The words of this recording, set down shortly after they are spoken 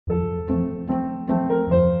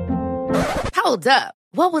Hold up.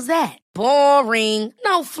 What was that? Boring.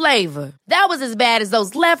 No flavor. That was as bad as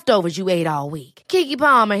those leftovers you ate all week. Keke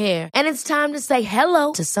Palmer here. And it's time to say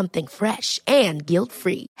hello to something fresh and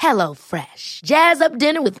guilt-free. Hello Fresh. Jazz up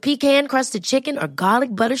dinner with pecan-crusted chicken or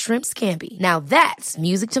garlic butter shrimp scampi. Now that's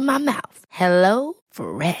music to my mouth. Hello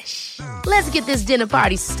Fresh. Let's get this dinner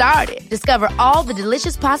party started. Discover all the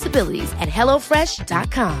delicious possibilities at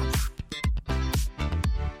hellofresh.com.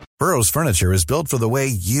 Burrow's furniture is built for the way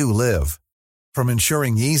you live. From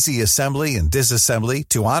ensuring easy assembly and disassembly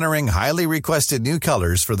to honoring highly requested new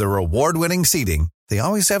colors for their award-winning seating, they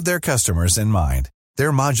always have their customers in mind.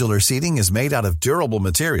 Their modular seating is made out of durable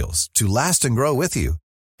materials to last and grow with you.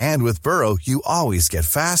 And with Burrow, you always get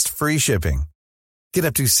fast, free shipping. Get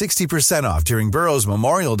up to 60% off during Burrow's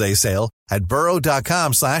Memorial Day sale at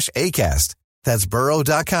burrow.com/ACAST. That's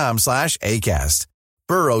burrow.com/ACAST.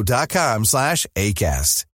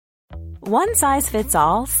 burrow.com/ACAST. One size fits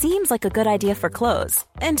all seems like a good idea for clothes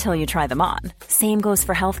until you try them on. Same goes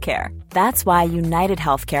for healthcare. That's why United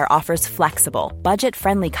Healthcare offers flexible,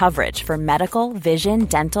 budget-friendly coverage for medical, vision,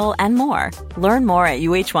 dental, and more. Learn more at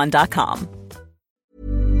uh1.com.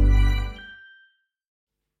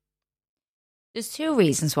 There's two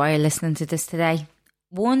reasons why you're listening to this today.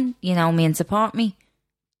 One, you know me and support me.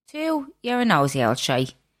 Two, you're a nosy old shy.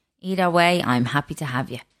 Either way, I'm happy to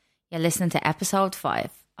have you. You're listening to episode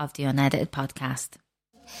 5 of the Unedited podcast.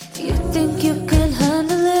 Do you think you can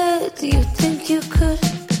handle it? Do you think you could?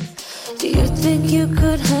 Do you think you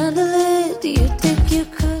could handle it? Do you think you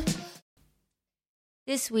could?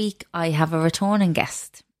 This week I have a returning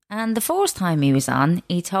guest, and the first time he was on,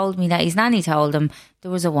 he told me that his nanny told him there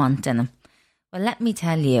was a want in him. Well, let me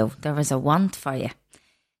tell you, there is a want for you.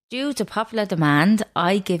 Due to popular demand,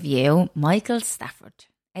 I give you Michael Stafford,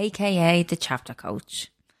 aka the chapter coach.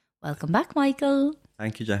 Welcome back, Michael.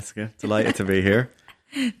 Thank you, Jessica. Delighted to be here.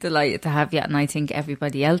 Delighted to have you, and I think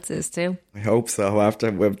everybody else is too. I hope so.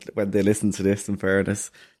 After when they listen to this, in fairness,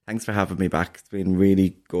 thanks for having me back. It's been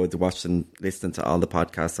really good watching, listening to all the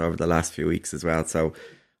podcasts over the last few weeks as well. So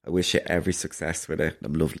I wish you every success with it.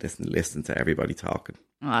 I'm loving listening to everybody talking.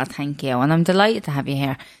 Oh, thank you, and I'm delighted to have you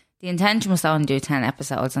here. The intention was to only do 10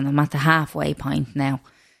 episodes, and I'm at the halfway point now.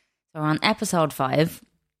 So we're on episode 5.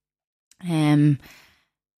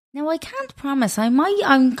 Now, I can't promise. I'm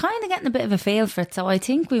kind of getting a bit of a feel for it, so I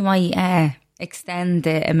think we might extend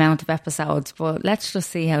the amount of episodes, but let's just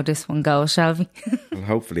see how this one goes, shall we? Well,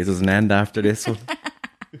 hopefully it doesn't end after this one.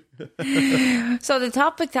 So the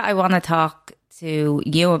topic that I want to talk to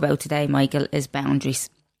you about today, Michael, is boundaries.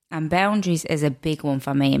 And boundaries is a big one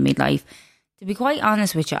for me in my life. To be quite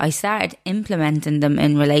honest with you, I started implementing them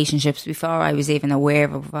in relationships before I was even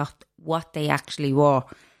aware of what they actually were.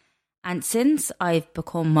 And since I've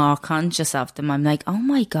become more conscious of them, I'm like, oh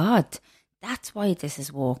my God, that's why this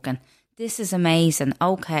is working. This is amazing.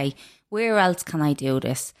 Okay, where else can I do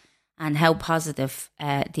this? And how positive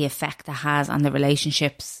the effect it has on the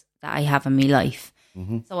relationships that I have in my life.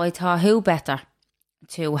 Mm-hmm. So I thought, who better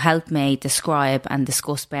to help me describe and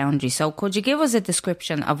discuss boundaries? So could you give us a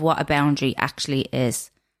description of what a boundary actually is?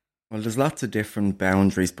 Well, there's lots of different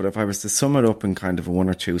boundaries, but if I was to sum it up in kind of 1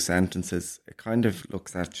 or 2 sentences, it kind of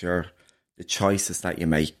looks at the choices that you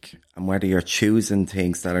make and whether you're choosing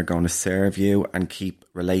things that are going to serve you and keep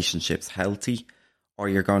relationships healthy, or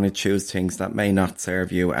you're going to choose things that may not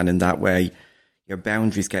serve you, and in that way your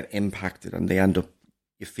boundaries get impacted and they end up,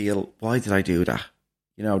 you feel, why did I do that?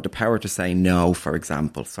 You know, the power to say no, for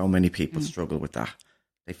example. So many people struggle with that.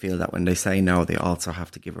 They feel that when they say no, they also have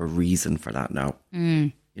to give a reason for that no.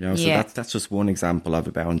 You know, so that's just one example of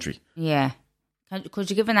a boundary. Yeah. Could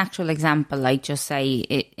you give an actual example, like just say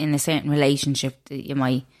in a certain relationship that you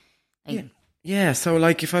might... Yeah, so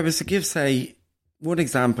like if I was to give, say, one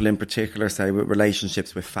example in particular, say with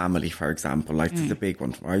relationships with family, for example, like it's a big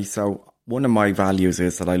one, right? So one of my values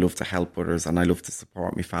is that I love to help others and I love to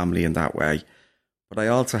support my family in that way. But I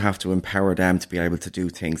also have to empower them to be able to do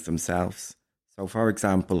things themselves. So for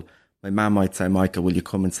example, my mum might say, Michael, will you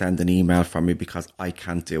come and send an email for me because I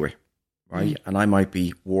can't do it, right? And I might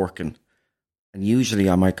be working. And usually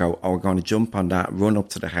I might go, oh, we're going to jump on that, run up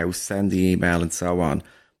to the house, send the email and so on.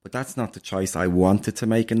 But that's not the choice I wanted to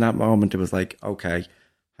make in that moment. It was like, okay,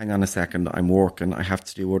 hang on a second, I'm working. I have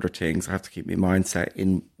to do other things. I have to keep my mindset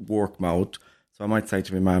in work mode. So I might say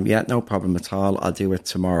to my mum, yeah, no problem at all. I'll do it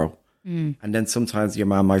tomorrow. And then sometimes your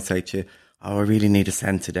mum might say to you, oh, I really need to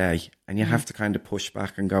send today. And you have to kind of push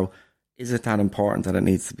back and go, is it that important that it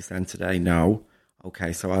needs to be sent today? No.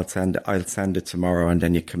 Okay, so I'll send it tomorrow, and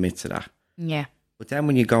then you commit to that. Yeah. But then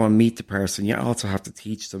when you go and meet the person, you also have to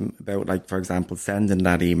teach them about, like, for example, sending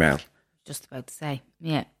that email. Just about to say,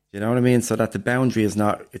 yeah. You know what I mean? So that the boundary is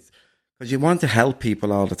not, because Because you want to help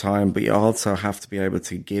people all the time, but you also have to be able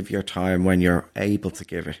to give your time when you're able to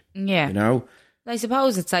give it. Yeah. You know? I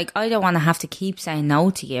suppose it's like, I don't want to have to keep saying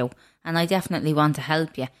no to you, and I definitely want to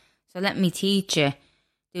help you. So let me teach you,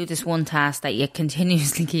 do this one task that you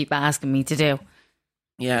continuously keep asking me to do.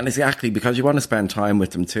 Yeah, and exactly, because you want to spend time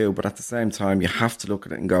with them too, but at the same time, you have to look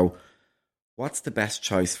at it and go, what's the best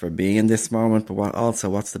choice for me in this moment, but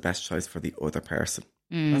what's the best choice for the other person?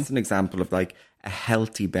 That's an example of like a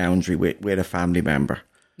healthy boundary with a family member.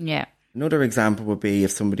 Yeah. Another example would be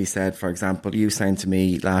if somebody said, for example, you saying to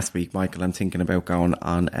me last week, Michael, I'm thinking about going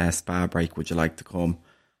on a spa break. Would you like to come?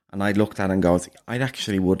 And I looked at it and goes, I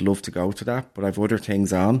actually would love to go to that, but I've other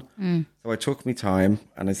things on. So I took my time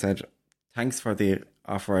and I said, thanks for the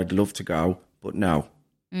offer. I'd love to go, but no.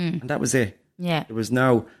 And that was it. Yeah. There was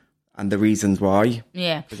no, and the reasons why.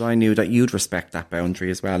 Yeah. Because I knew that you'd respect that boundary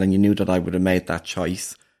as well, and you knew that I would have made that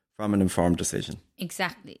choice from an informed decision.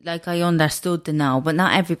 Exactly. Like, I understood the no, but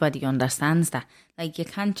not everybody understands that. Like, you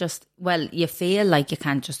can't just, well, you feel like you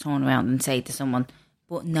can't just turn around and say to someone,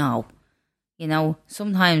 but no. You know,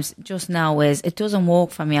 sometimes just no is, it doesn't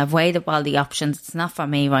work for me. I've weighed up all the options. It's not for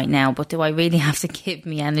me right now, but do I really have to give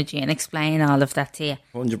me energy and explain all of that to you?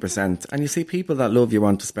 100%. And you see, people that love you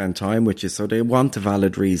want to spend time with you, so they want a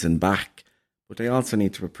valid reason back. But they also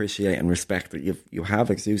need to appreciate and respect that you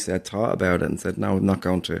have, as you said, thought about it and said, no, I'm not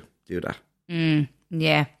going to do that.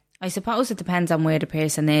 Yeah. I suppose it depends on where the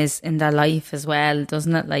person is in their life as well,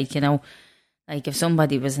 doesn't it? Like, you know, like if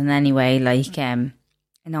somebody was in any way like an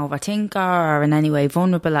overthinker or in any way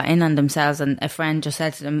vulnerable or in on themselves, and a friend just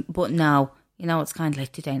said to them, but no, you know, it's kind of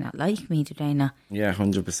like, do they not like me? Do they not? Yeah,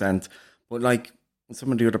 100%. But like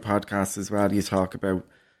some of the other podcasts as well, you talk about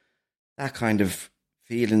that kind of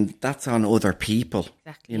feeling, that's on other people.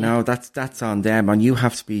 Exactly, you know, that's on them, and you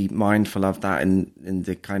have to be mindful of that in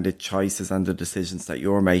the kind of choices and the decisions that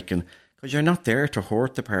you're making, because you're not there to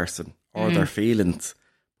hurt the person or their feelings,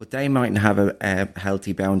 but they mightn't have a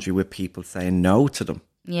healthy boundary with people saying no to them.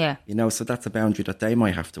 Yeah. You know, so that's a boundary that they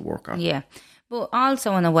might have to work on. Yeah. But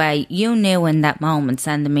also, in a way, you knew in that moment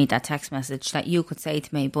sending me that text message that you could say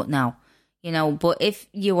to me, but no. You know, but if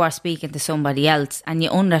you are speaking to somebody else and you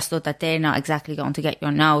understood that they're not exactly going to get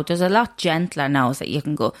your no, there's a lot gentler no's that you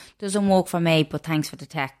can go, doesn't work for me, but thanks for the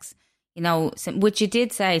text. You know, which you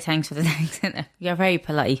did say, thanks for the text. You're very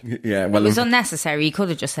polite. Yeah, well, it was unnecessary. You could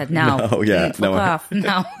have just said no. No, yeah. Fuck off.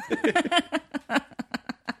 No.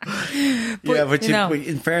 But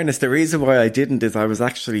in fairness, the reason why I didn't is I was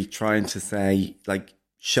actually trying to say, like,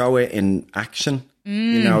 show it in action.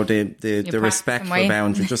 You know, the respectful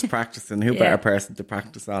boundary, just practicing. Who better person to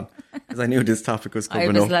practice on? Because I knew this topic was coming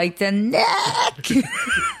up. I was like, the neck.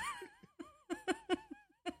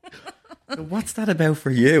 So what's that about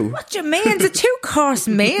for you? What do you mean? It's a 2-course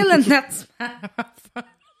meal and that's come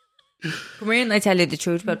here and I tell you the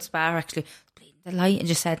truth about Spa, actually. The light and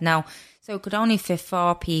just said no. So it could only fit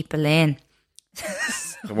 4 people in.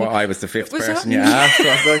 So what, I was the 5th person you asked, was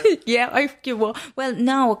I? Yeah, well,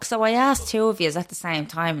 no, so I asked 2 of you at the same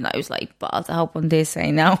time and I was like, balls, I hope one day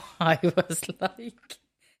say no. I was like,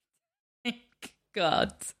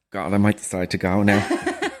 God, I might decide to go now.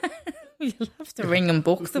 You'll have to ring and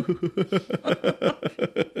book them.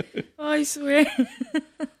 I swear.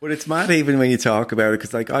 But it's mad even when you talk about it,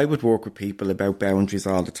 because like I would work with people about boundaries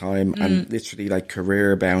all the time, and literally like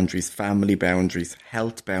career boundaries, family boundaries,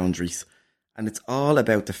 health boundaries. And it's all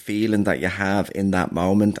about the feeling that you have in that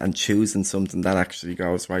moment and choosing something that actually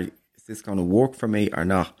goes, right, is this going to work for me or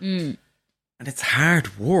not? And it's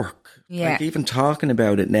hard work. Yeah. Like even talking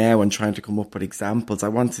about it now and trying to come up with examples, I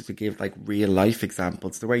wanted to give like real life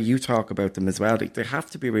examples, the way you talk about them as well. They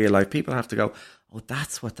have to be real life. People have to go, oh,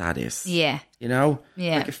 that's what that is. Yeah. You know?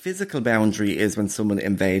 Yeah. Like a physical boundary is when someone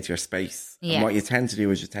invades your space. Yeah. And what you tend to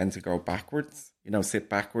do is you tend to go backwards, you know, sit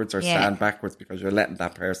backwards or stand backwards because you're letting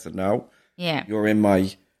that person know. Yeah. You're in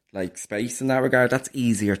my like space in that regard. That's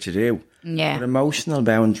easier to do. Yeah. But emotional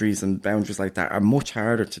boundaries and boundaries like that are much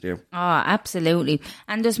harder to do. Oh, absolutely.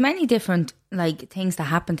 And there's many different like things that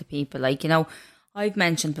happen to people. Like, you know, I've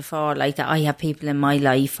mentioned before like that I have people in my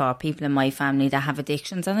life or people in my family that have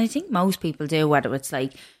addictions, and I think most people do, whether it's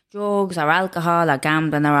like drugs or alcohol or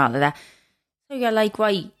gambling or all of that. So you're like,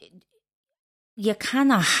 right, you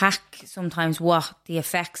cannot hack sometimes what the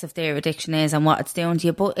effects of their addiction is and what it's doing to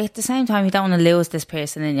you, but at the same time you don't want to lose this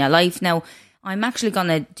person in your life. Now, I'm actually going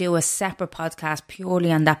to do a separate podcast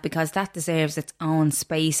purely on that because that deserves its own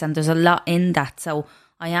space and there's a lot in that. So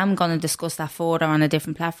I am going to discuss that further on a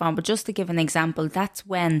different platform. But just to give an example, that's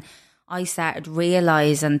when I started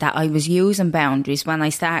realising that I was using boundaries, when I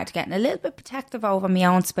started getting a little bit protective over my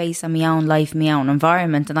own space and my own life, my own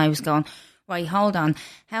environment. And I was going, right, hold on,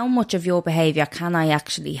 how much of your behaviour can I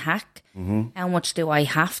actually hack? How much do I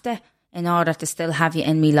have to in order to still have you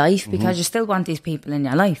in my life? Because you still want these people in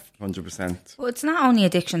your life. 100%. But it's not only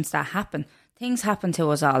addictions that happen. Things happen to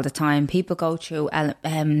us all the time. People go through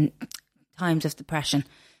times of depression.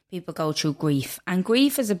 People go through grief. And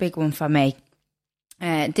grief is a big one for me.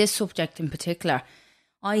 This subject in particular,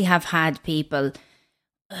 I have had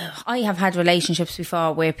relationships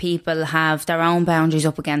before where people have their own boundaries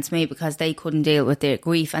up against me because they couldn't deal with their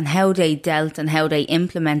grief, and how they dealt and how they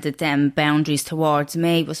implemented them boundaries towards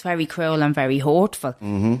me was very cruel and very hurtful.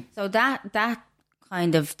 So that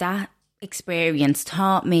experience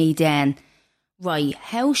taught me then, right,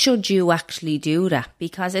 how should you actually do that?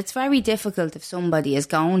 Because it's very difficult if somebody is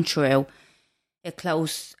going through a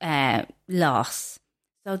close loss.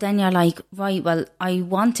 So then you're like, right, well, I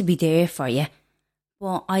want to be there for you,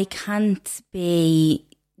 but I can't be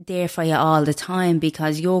there for you all the time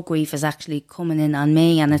because your grief is actually coming in on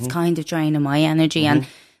me, and it's kind of draining my energy and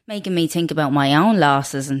making me think about my own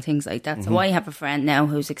losses and things like that. So I have a friend now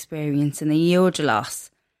who's experiencing a huge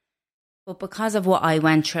loss. But because of what I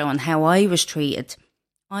went through and how I was treated,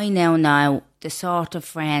 I now know the sort of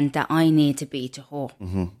friend that I need to be to her.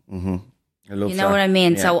 I love You know that. what I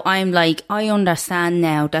mean? Yeah. So I'm like, I understand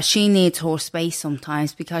now that she needs her space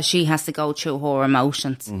sometimes because she has to go through her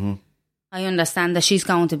emotions. I understand that she's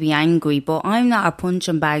going to be angry, but I'm not a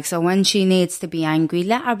punching bag. So when she needs to be angry,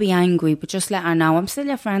 let her be angry, but just let her know, I'm still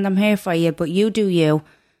your friend, I'm here for you, but you do you,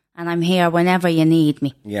 and I'm here whenever you need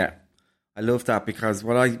me. Yeah, I love that, because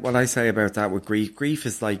what I say about that with grief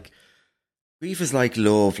is like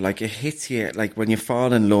love. Like, it hits you. Like, when you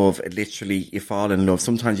fall in love, it literally, you fall in love.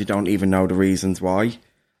 Sometimes you don't even know the reasons why.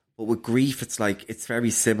 But with grief, it's like, it's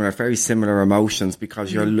very similar emotions,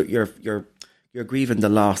 because you're grieving the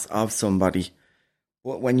loss of somebody.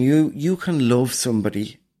 But when you can love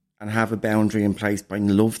somebody and have a boundary in place by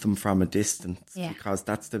love them from a distance, because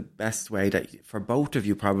that's the best way that for both of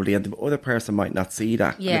you probably, and the other person might not see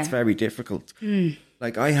that. And it's very difficult.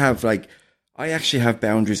 Like, I actually have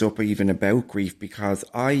boundaries up even about grief, because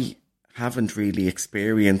I haven't really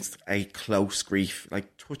experienced a close grief.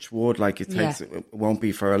 Like, touch wood, like, it won't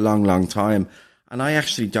be for a long, long time. And I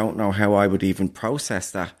actually don't know how I would even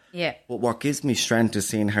process that. Yeah. But what gives me strength is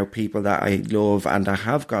seeing how people that I love and that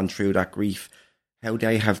have gone through that grief, how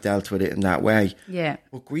they have dealt with it in that way. Yeah.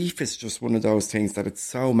 But grief is just one of those things that it's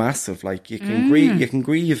so massive. Like, you can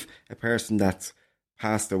grieve a person that's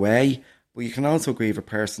passed away, but you can also grieve a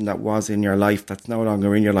person that was in your life that's no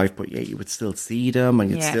longer in your life, but yet you would still see them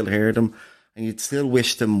and you'd still hear them and you'd still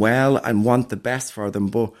wish them well and want the best for them,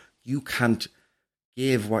 but you can't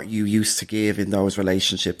give what you used to give in those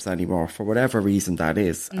relationships anymore, for whatever reason that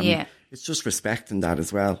is. And it's just respecting that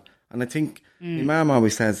as well. And I think my mum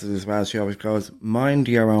always says it as well. She always goes, mind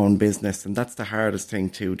your own business. And that's the hardest thing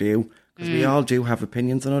to do, because we all do have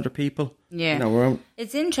opinions on other people. Yeah. You know,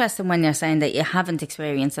 it's interesting when you're saying that you haven't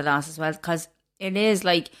experienced a loss as well, because it is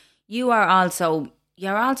like you're also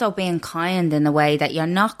being kind in a way that you're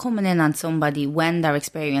not coming in on somebody when they're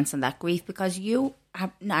experiencing that grief, because you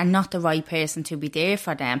are not the right person to be there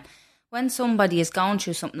for them. When somebody is going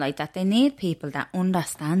through something like that, they need people that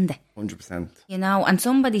understand it. 100%. You know, and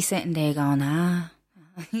somebody sitting there going,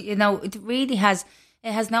 you know, it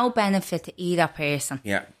has no benefit to either person.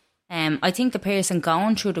 Yeah. I think the person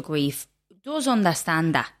going through the grief does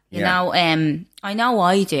understand that. You know, I know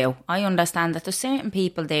I do. I understand that there's certain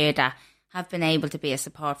people there that have been able to be a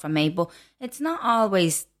support for me, but it's not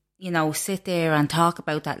always, you know, sit there and talk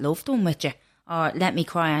about that loved one with you, or let me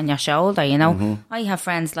cry on your shoulder, you know. I have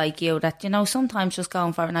friends like you that, you know, sometimes just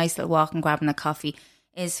going for a nice little walk and grabbing a coffee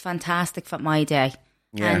is fantastic for my day.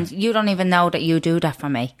 Yeah. And you don't even know that you do that for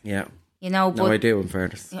me. Yeah. You know, but No, I do, in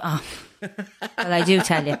fairness. Oh, well, I do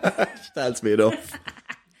tell you. She tells me enough.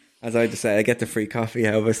 As I just say, I get the free coffee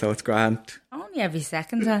out of it, so it's grand. Only every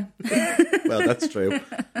second time. Well, that's true.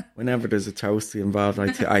 Whenever there's a toasty involved,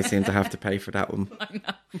 I seem to have to pay for that one. I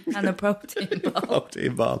know. And a protein ball.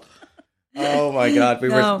 Protein ball. Oh my God.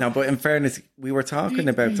 But in fairness, we were talking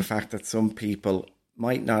about the fact that some people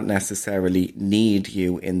might not necessarily need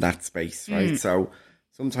you in that space, right? So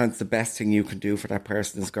sometimes the best thing you can do for that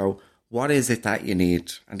person is go, what is it that you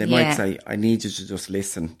need? And they might say, I need you to just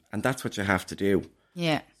listen. And that's what you have to do.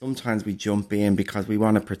 Yeah. Sometimes we jump in because we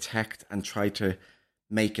want to protect and try to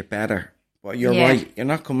make it better. But you're right. You're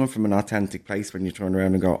not coming from an authentic place when you turn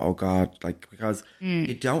around and go, oh God, like, because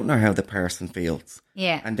you don't know how the person feels.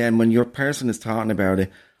 Yeah. And then when your person is talking about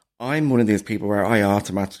it, I'm one of these people where I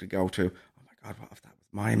automatically go to, oh my God, what if that was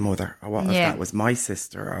my mother? Or what if that was my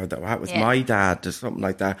sister? Or that was my dad? Or something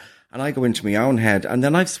like that. And I go into my own head and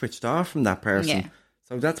then I've switched off from that person. Yeah.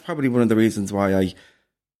 So that's probably one of the reasons why I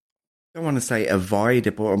don't want to say avoid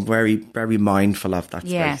it, but I'm very, very mindful of that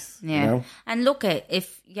space. Yeah. You know? And look,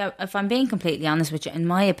 if I'm being completely honest with you, in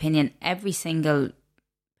my opinion, every single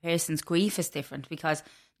person's grief is different because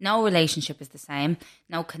no relationship is the same.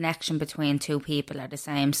 No connection between two people are the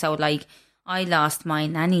same. So like, I lost my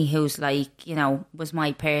nanny who's like, you know, was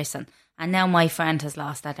my person. And now my friend has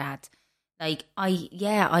lost her dad. Like,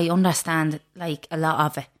 I understand like a lot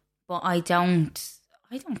of it, but I don't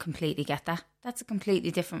completely get that. That's a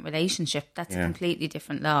completely different relationship. That's a completely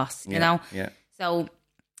different loss, you know? Yeah. So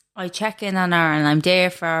I check in on her and I'm there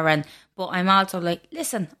for her. But I'm also like,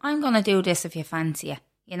 listen, I'm going to do this if you fancy it.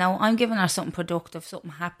 You know, I'm giving her something productive,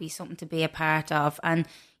 something happy, something to be a part of. And,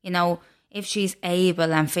 you know, if she's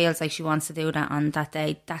able and feels like she wants to do that on that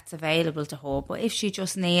day, that's available to her. But if she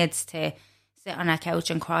just needs to sit on her couch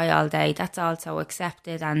and cry all day, that's also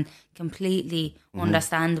accepted and completely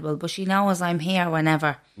understandable. But she knows I'm here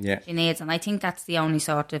whenever she needs. And I think that's the only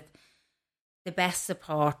sort of the best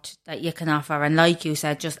support that you can offer. And like you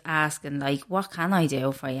said, just asking, like, what can I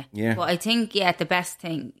do for you? Yeah. But I think, the best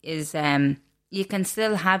thing is you can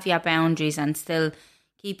still have your boundaries and still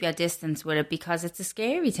keep your distance with it because it's a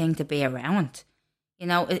scary thing to be around. You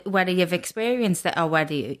know, whether you've experienced it or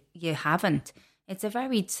whether you haven't. It's a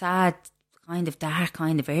very sad, kind of dark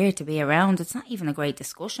kind of air to be around. It's not even a great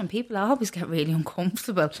discussion. People always get really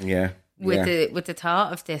uncomfortable with the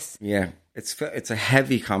thought of this. Yeah, it's a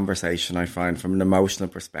heavy conversation, I find, from an emotional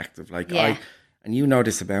perspective. Like and you know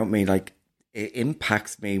this about me, like it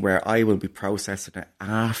impacts me where I will be processing it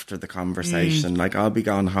after the conversation. Like I'll be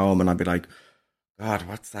going home and I'll be like, God,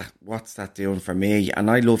 what's that doing for me?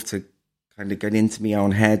 And I love to kind of get into my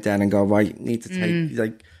own head then and go, right, need to take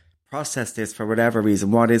like process this for whatever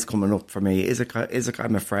reason. What is coming up for me? Is it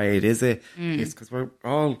I'm afraid? Is it? It's because we're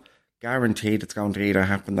all guaranteed it's going to either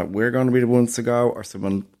happen that we're going to be the ones to go or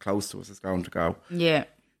someone close to us is going to go. Yeah.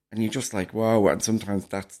 And you're just like, whoa. And sometimes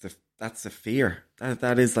that's the fear.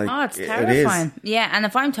 That is like, it's terrifying. It is. Yeah. And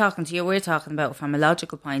if I'm talking to you, we're talking about from a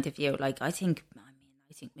logical point of view. Like I think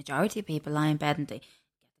majority of people lie in bed and they get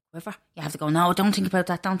the quiver. You have to go, no, don't think about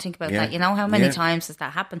that. Don't think about that. You know, how many times has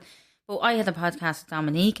that happened? But I had a podcast with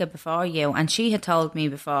Dominica before you, and she had told me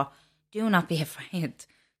before, do not be afraid.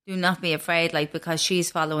 Do not be afraid, like, because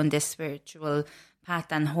she's following this spiritual path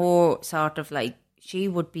and her sort of like, she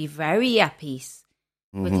would be very at peace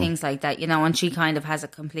with things like that, you know, and she kind of has a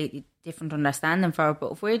completely different understanding for it.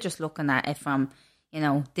 But if we're just looking at it from, you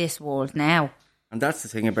know, this world now. And that's the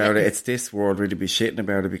thing about it, it's this world really be shitting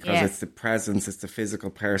about it because it's the presence, it's the physical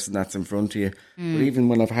person that's in front of you. But even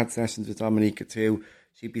when I've had sessions with Dominica too,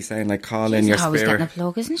 she'd be saying like, call in your spirit. She's always getting a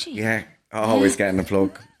plug, isn't she? Yeah, always getting a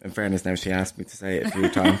plug. In fairness now, she asked me to say it a few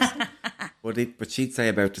times. But she'd say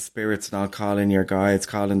about the spirits and all, call in your guides,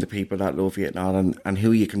 call in the people that love you and all, and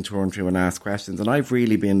who you can turn to and ask questions. And I've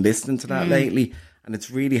really been listening to that lately, and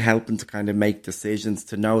it's really helping to kind of make decisions,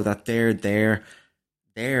 to know that they're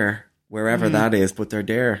there, wherever that is, but they're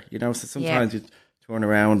there, you know. So sometimes you turn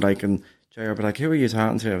around like, and Jay will be like, who are you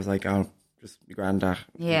talking to? I was like, oh, just my granddad.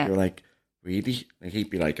 Yeah. You're like, really? Like, he'd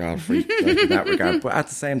be like, oh, freak, like, in that regard. But at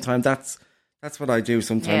the same time, that's what I do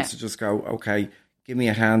sometimes, to just go, okay, give me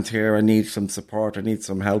a hand here. I need some support. I need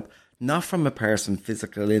some help. Not from a person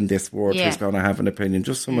physical in this world who's going to have an opinion.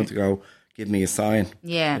 Just someone to go, give me a sign.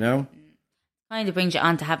 Yeah. You know? Kind of brings you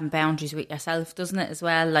on to having boundaries with yourself, doesn't it, as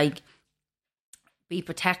well? Like, be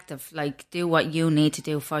protective. Like, do what you need to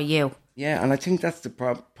do for you. Yeah, and I think that's the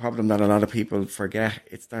problem that a lot of people forget.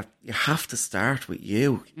 It's that you have to start with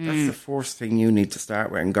you. That's the first thing you need to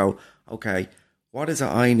start with and go, okay, what is it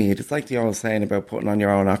I need? It's like the old saying about putting on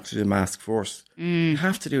your own oxygen mask first. You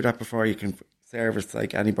have to do that before you can service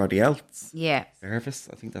like anybody else. Yeah. Service?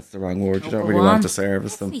 I think that's the wrong word. You don't really want to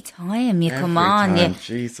service them. Every time you come on. Yeah.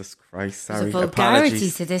 Jesus Christ, sorry. There's a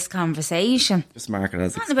vulgarity to this conversation. Just mark it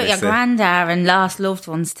as explicit. Not about your granddad and lost loved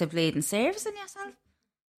ones to bleeding. Servicing yourself?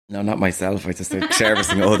 No, not myself. I just said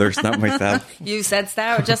servicing others, not myself. You said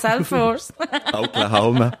start yourself first.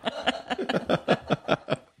 Oklahoma.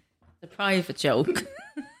 The private joke.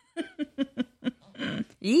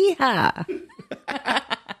 Yeehaw.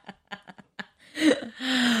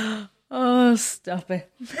 Oh, stop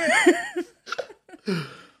it.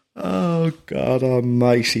 Oh, God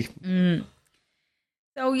almighty.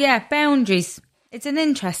 So, yeah, boundaries. It's an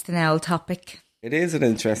interesting old topic. It is an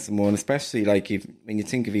interesting one, especially like when you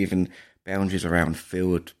think of even boundaries around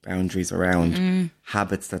food, boundaries around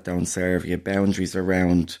habits that don't serve you, boundaries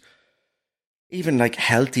around, even like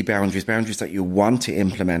healthy boundaries that you want to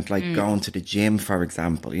implement, like going to the gym, for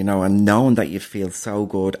example, you know, and knowing that you feel so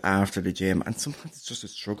good after the gym. And sometimes it's just a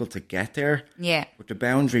struggle to get there. Yeah. But the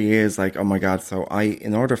boundary is like, oh my God, so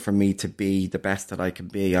in order for me to be the best that I can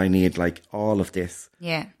be, I need like all of this.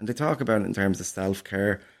 Yeah. And they talk about it in terms of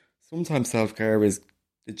self-care. Sometimes self-care is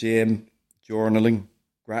the gym, journaling,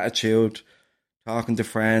 gratitude, talking to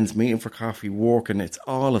friends, meeting for coffee, walking. It's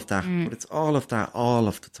all of that. But it's all of that all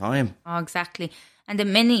of the time. Oh, exactly. And the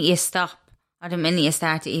minute you stop, or the minute you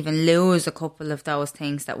start to even lose a couple of those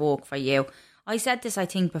things that work for you. I said this, I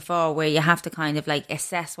think, before, where you have to kind of like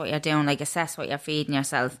assess what you're doing, like assess what you're feeding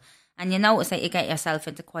yourself. And you notice that you get yourself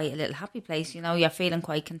into quite a little happy place. You know, you're feeling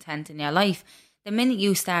quite content in your life. The minute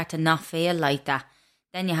you start to not feel like that,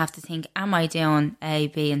 then you have to think, am I doing A,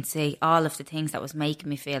 B and C, all of the things that was making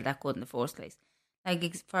me feel that good in the first place?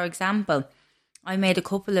 Like, for example, I made a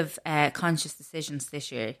couple of conscious decisions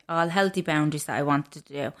this year, all healthy boundaries that I wanted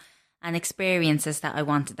to do and experiences that I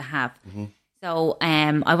wanted to have. So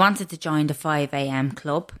I wanted to join the 5 a.m.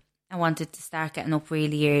 club. I wanted to start getting up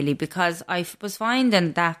really early because I was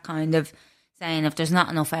finding that kind of saying, if there's not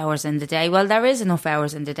enough hours in the day, well, there is enough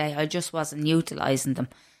hours in the day. I just wasn't utilising them.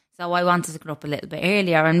 So I wanted to get up a little bit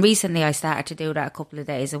earlier. And recently I started to do that a couple of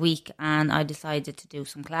days a week, and I decided to do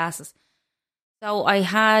some classes. So I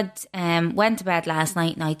had went to bed last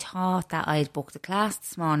night and I thought that I'd booked a class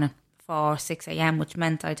this morning for 6 a.m, which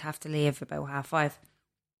meant I'd have to leave about 5:30.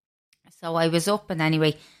 So I was up, and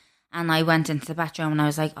anyway, and I went into the bathroom and I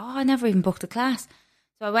was like, oh, I never even booked a class.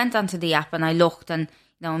 So I went onto the app and I looked, and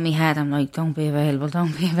you know, in my head I'm like, don't be available,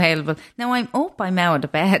 don't be available. Now I'm up, I'm out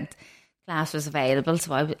of bed. Class was available,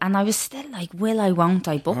 so I was still like, will I, won't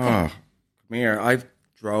I book it? Come here, I've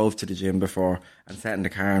drove to the gym before and sat in the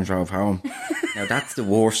car and drove home. Now that's the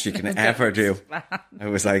worst you can ever do. I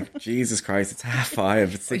was like, Jesus Christ, it's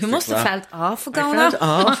 5:30, it's 6 You must o'clock. have felt awful going I on. felt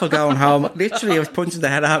awful going home. Literally, I was punching the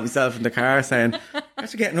head out of myself in the car saying,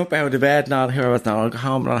 after getting up out of bed, now here I was, now I'll go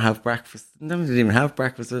home and I'll have breakfast. And then I didn't even have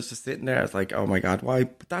breakfast. I was just sitting there. I was like, oh my God, why?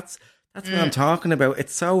 But that's what I'm talking about.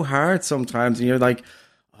 It's so hard sometimes, and you're like,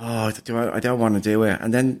 oh, I don't want to do it.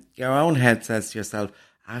 And then your own head says to yourself,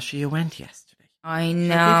 Ashley, you went yesterday. I Give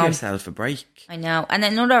know. yourself a break. I know. And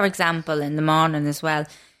another example in the morning as well.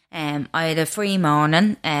 I had a free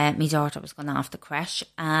morning. My daughter was going off to creche,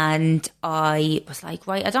 and I was like,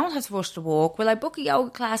 right, I don't have to rush to walk. Will I book a yoga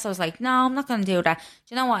class? I was like, no, I'm not going to do that.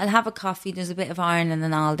 Do you know what? I'll have a coffee. There's a bit of ironing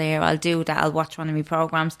and all there. I'll do that. I'll watch one of my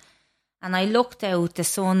programs. And I looked out. The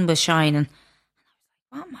sun was shining.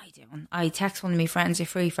 What am I doing? I text one of my friends, you're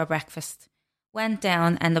free for breakfast. Went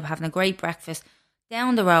down, ended up having a great breakfast.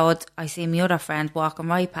 Down the road, I see my other friend walking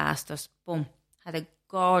right past us. Boom. Had a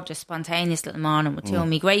gorgeous, spontaneous little morning with two of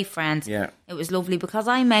my great friends. Yeah. It was lovely because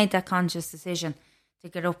I made that conscious decision to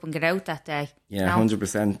get up and get out that day. Yeah,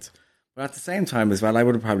 100%. But at the same time as well, I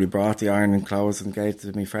would have probably brought the ironing clothes and gave it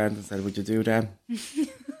to my friend and said, would you do them? You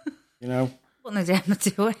know? Wouldn't have done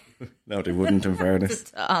to it No, they wouldn't, in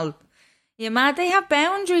fairness. at all. You mad? They have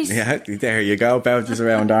boundaries. Yeah, there you go. Boundaries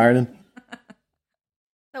around ironing.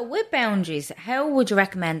 So with boundaries, how would you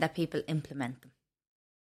recommend that people implement them?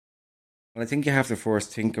 Well, I think you have to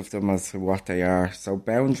first think of them as what they are. So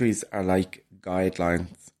boundaries are like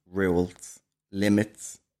guidelines, rules,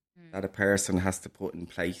 limits that a person has to put in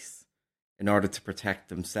place in order to protect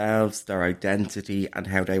themselves, their identity, and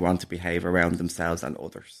how they want to behave around themselves and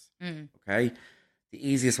others. Okay? The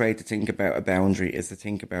easiest way to think about a boundary is to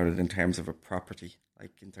think about it in terms of a property,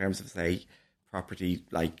 like in terms of, say, property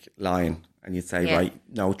like line. And you'd say, right,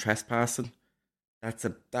 no trespassing.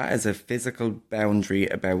 That is a physical boundary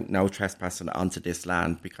about no trespassing onto this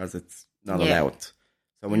land because it's not allowed.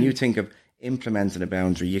 So when you think of implementing a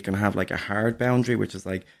boundary, you can have like a hard boundary, which is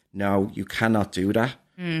like, no, you cannot do that.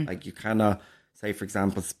 Like you cannot, say for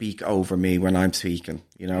example, speak over me when I'm speaking.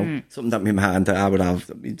 You know, something that my man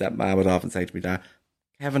would often say to me, Dad,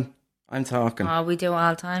 Kevin, I'm talking. Oh, we do it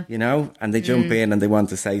all the time. You know, and they jump in and they want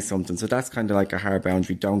to say something. So that's kind of like a hard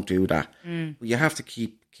boundary. Don't do that. But you have to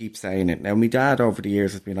keep saying it. Now, my dad over the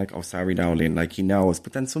years has been like, oh, sorry, Nolan, like he knows.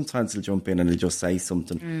 But then sometimes he'll jump in and he'll just say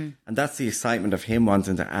something. And that's the excitement of him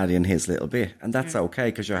wanting to add in his little bit. And that's okay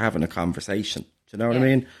because you're having a conversation. Do you know what I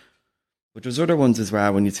mean? But there's other ones as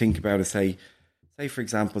well when you think about it. Say for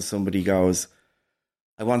example, somebody goes,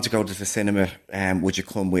 I want to go to the cinema. Would you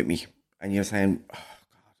come with me? And you're saying, oh,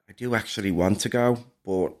 I do actually want to go,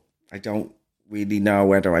 but I don't really know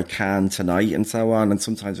whether I can tonight and so on. And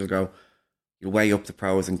sometimes you'll weigh up the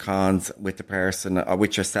pros and cons with the person or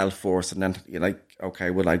with yourself first. And then you're like,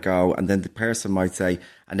 okay, will I go? And then the person might say,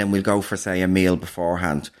 and then we'll go for, say, a meal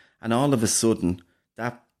beforehand. And all of a sudden,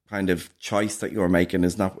 that kind of choice that you're making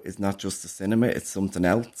is not just the cinema, it's something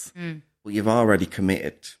else. But you've already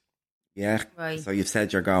committed. Yeah. Right. So you've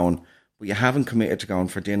said you're going, but you haven't committed to going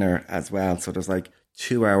for dinner as well. So there's like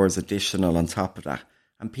 2 hours additional on top of that.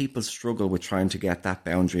 And people struggle with trying to get that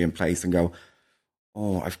boundary in place and go,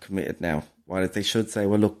 oh, I've committed now. While they should say,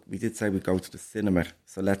 well, look, we did say we'd go to the cinema,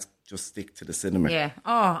 so let's just stick to the cinema. Yeah.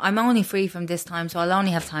 Oh, I'm only free from this time, so I'll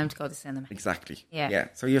only have time to go to the cinema. Exactly. Yeah. Yeah.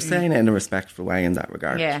 So you're saying it in a respectful way in that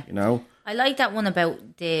regard. Yeah. You know? I like that one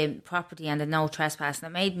about the property and the no trespassing.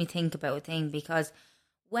 It made me think about a thing, because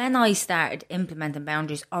when I started implementing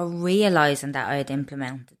boundaries or realising that I had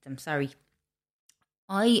implemented them,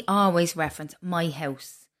 I always reference my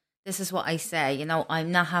house. This is what I say, you know,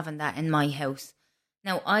 I'm not having that in my house.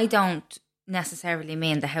 Now, I don't necessarily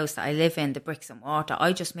mean the house that I live in, the bricks and mortar.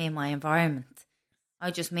 I just mean my environment.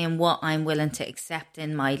 I just mean what I'm willing to accept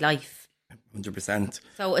in my life. 100%.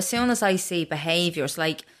 So as soon as I see behaviours,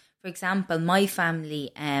 like, for example, my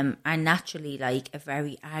family are naturally like a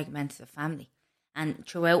very argumentative family. And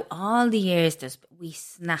throughout all the years, we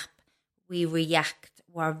snap, we react.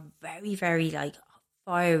 We're very, very like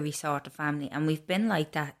fiery sort of family. And we've been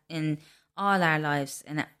like that in all our lives,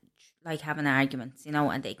 in like having arguments, you know,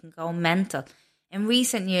 and they can go mental. In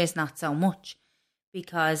recent years, not so much.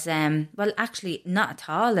 Because, well, actually, not at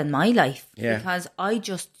all in my life. Yeah. Because I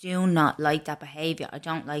just do not like that behaviour. I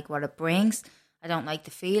don't like what it brings. I don't like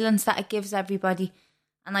the feelings that it gives everybody.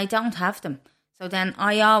 And I don't have them. So then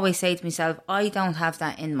I always say to myself, I don't have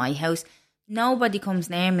that in my house. Nobody comes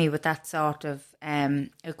near me with that sort of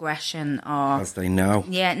aggression or... Because they know.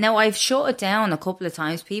 Yeah, no, I've shut it down a couple of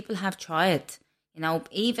times. People have tried. You know,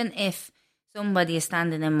 even if somebody is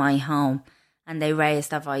standing in my home and they raise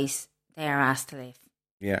their voice, they are asked to leave.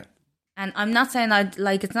 Yeah. And I'm not saying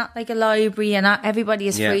it's not like a library and everybody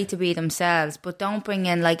is free to be themselves, but don't bring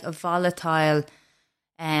in like a volatile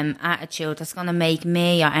attitude that's going to make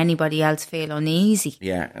me or anybody else feel uneasy.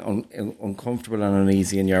 Yeah, uncomfortable and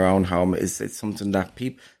uneasy in your own home it's something that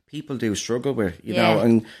people do struggle with, you know,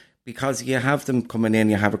 and because you have them coming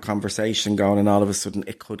in, you have a conversation going, and all of a sudden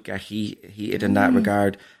it could get heated in that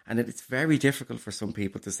regard, and it's very difficult for some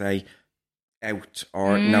people to say out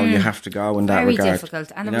or no, you have to go in that regard. Very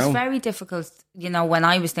difficult, and it was very difficult, you know, when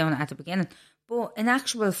I was doing it at the beginning. But in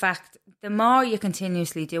actual fact, the more you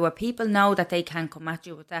continuously do it, people know that they can come at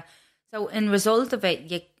you with that. So in result of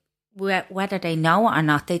it, whether they know it or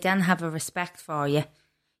not, they then have a respect for you.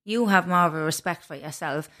 You have more of a respect for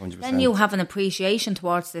yourself. 100%. Then you have an appreciation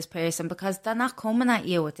towards this person because they're not coming at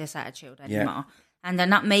you with this attitude anymore. And they're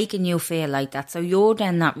not making you feel like that. So you're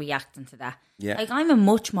then not reacting to that. Yeah. Like, I'm a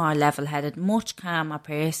much more level-headed, much calmer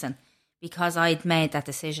person because I'd made that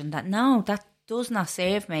decision that no, that does not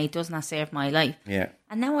serve me, does not serve my life. Yeah.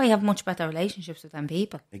 And now I have much better relationships with them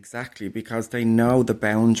people. Exactly, because they know the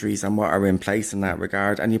boundaries and what are in place in that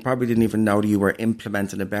regard. And you probably didn't even know that you were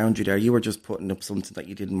implementing a boundary there. You were just putting up something that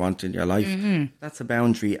you didn't want in your life. Mm-hmm. That's a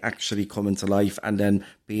boundary actually coming to life and then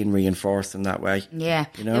being reinforced in that way. Yeah.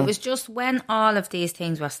 You know? It was just when all of these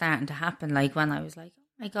things were starting to happen, like when I was like,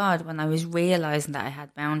 oh my God, when I was realising that I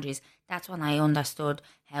had boundaries, that's when I understood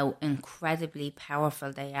how incredibly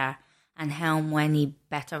powerful they are. And how many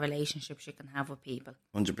better relationships you can have with people.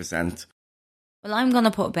 100%. Well, I'm going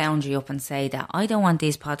to put a boundary up and say that I don't want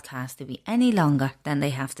these podcasts to be any longer than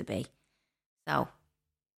they have to be. So,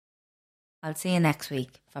 I'll see you next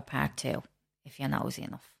week for part 2, if you're nosy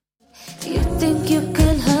enough. Do you think you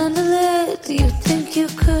can handle it? Do you think you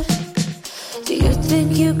could? Do you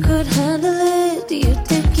think you could handle it? Do you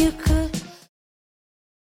think you could?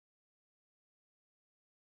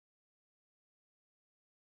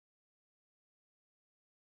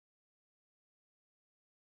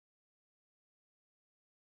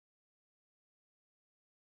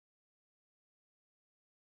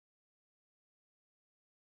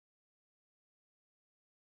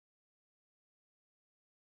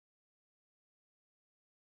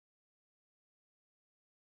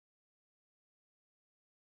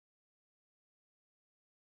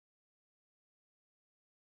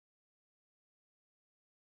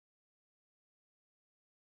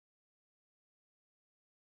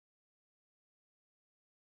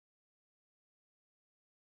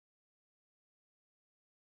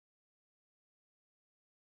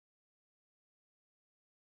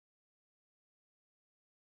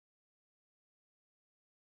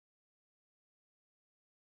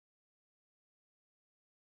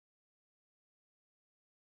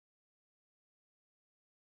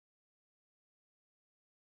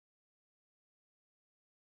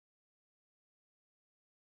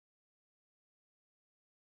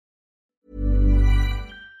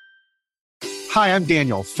 Hi, I'm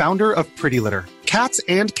Daniel, founder of Pretty Litter. Cats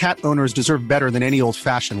and cat owners deserve better than any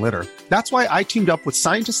old-fashioned litter. That's why I teamed up with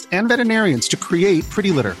scientists and veterinarians to create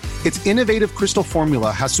Pretty Litter. Its innovative crystal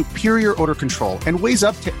formula has superior odor control and weighs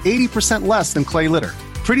up to 80% less than clay litter.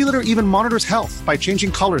 Pretty Litter even monitors health by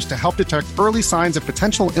changing colors to help detect early signs of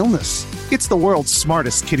potential illness. It's the world's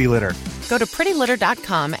smartest kitty litter. Go to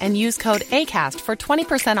prettylitter.com and use code ACAST for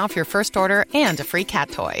 20% off your first order and a free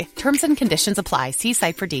cat toy. Terms and conditions apply. See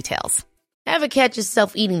site for details. Ever catch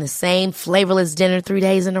yourself eating the same flavorless dinner 3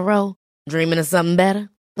 days in a row? Dreaming of something better?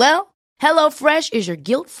 Well, HelloFresh is your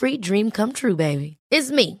guilt-free dream come true, baby. It's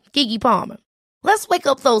me, Keke Palmer. Let's wake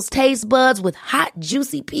up those taste buds with hot,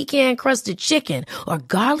 juicy pecan-crusted chicken or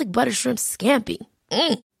garlic butter shrimp scampi.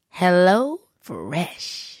 Hello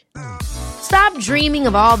Fresh. Stop dreaming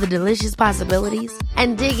of all the delicious possibilities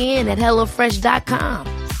and dig in at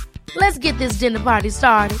HelloFresh.com. Let's get this dinner party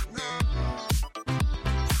started.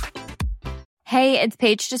 Hey, it's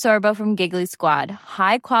Paige DeSorbo from Giggly Squad.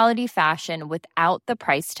 High quality fashion without the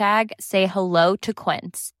price tag. Say hello to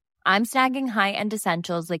Quince. I'm snagging high-end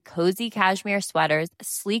essentials like cozy cashmere sweaters,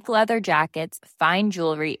 sleek leather jackets, fine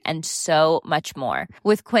jewelry, and so much more.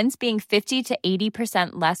 With Quince being 50 to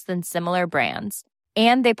 80% less than similar brands.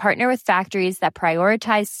 And they partner with factories that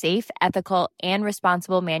prioritize safe, ethical, and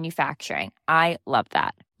responsible manufacturing. I love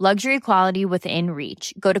that. Luxury quality within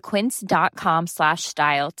reach. Go to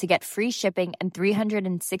quince.com/style to get free shipping and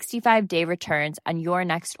 365-day returns on your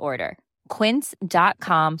next order.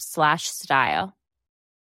 Quince.com/style.